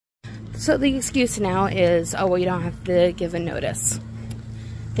So the excuse now is, oh, well, you don't have to give a notice.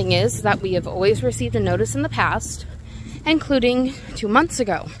 Thing is that we have always received a notice in the past, including 2 months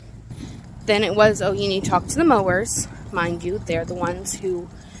ago. Then it was, oh, you need to talk to the mowers. Mind you, they're the ones who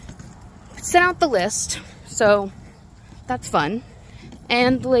sent out the list, so that's fun.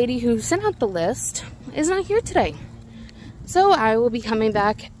 And the lady who sent out the list is not here today. So I will be coming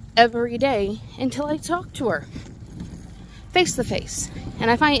back every day until I talk to her face to face.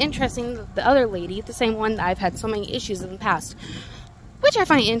 And I find it interesting that the other lady, the same one that I've had so many issues in the past, which I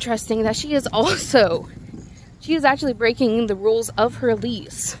find interesting that she is actually breaking the rules of her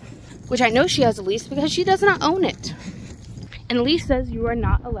lease, which I know she has a lease because she does not own it. And the lease says you are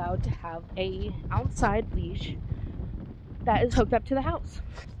not allowed to have a outside leash that is hooked up to the house.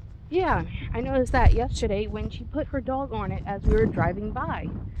 Yeah, I noticed that yesterday when she put her dog on it as we were driving by.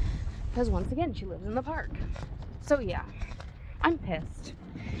 Because once again, she lives in the park. So yeah, I'm pissed.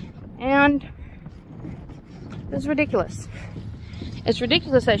 And it's ridiculous. It's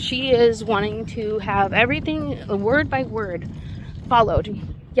ridiculous that she is wanting to have everything word by word followed,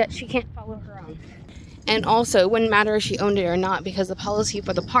 yet she can't follow her own. And also, it wouldn't matter if she owned it or not, because the policy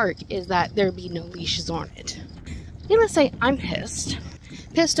for the park is that there be no leashes on it. Needless to say, I'm pissed.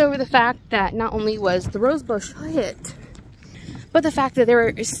 Pissed over the fact that not only was the rose bush hit, but the fact that there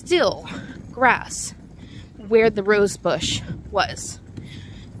is still grass where the rose bush was.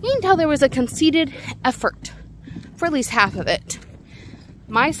 You can tell there was a conceited effort for at least half of it.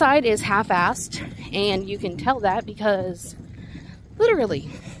 My side is half-assed, and you can tell that because literally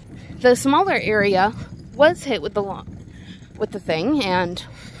the smaller area was hit with the thing, and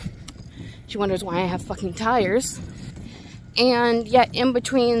she wonders why I have fucking tires, and yet in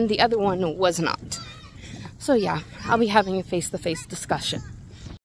between the other one was not. So yeah, I'll be having a face-to-face discussion.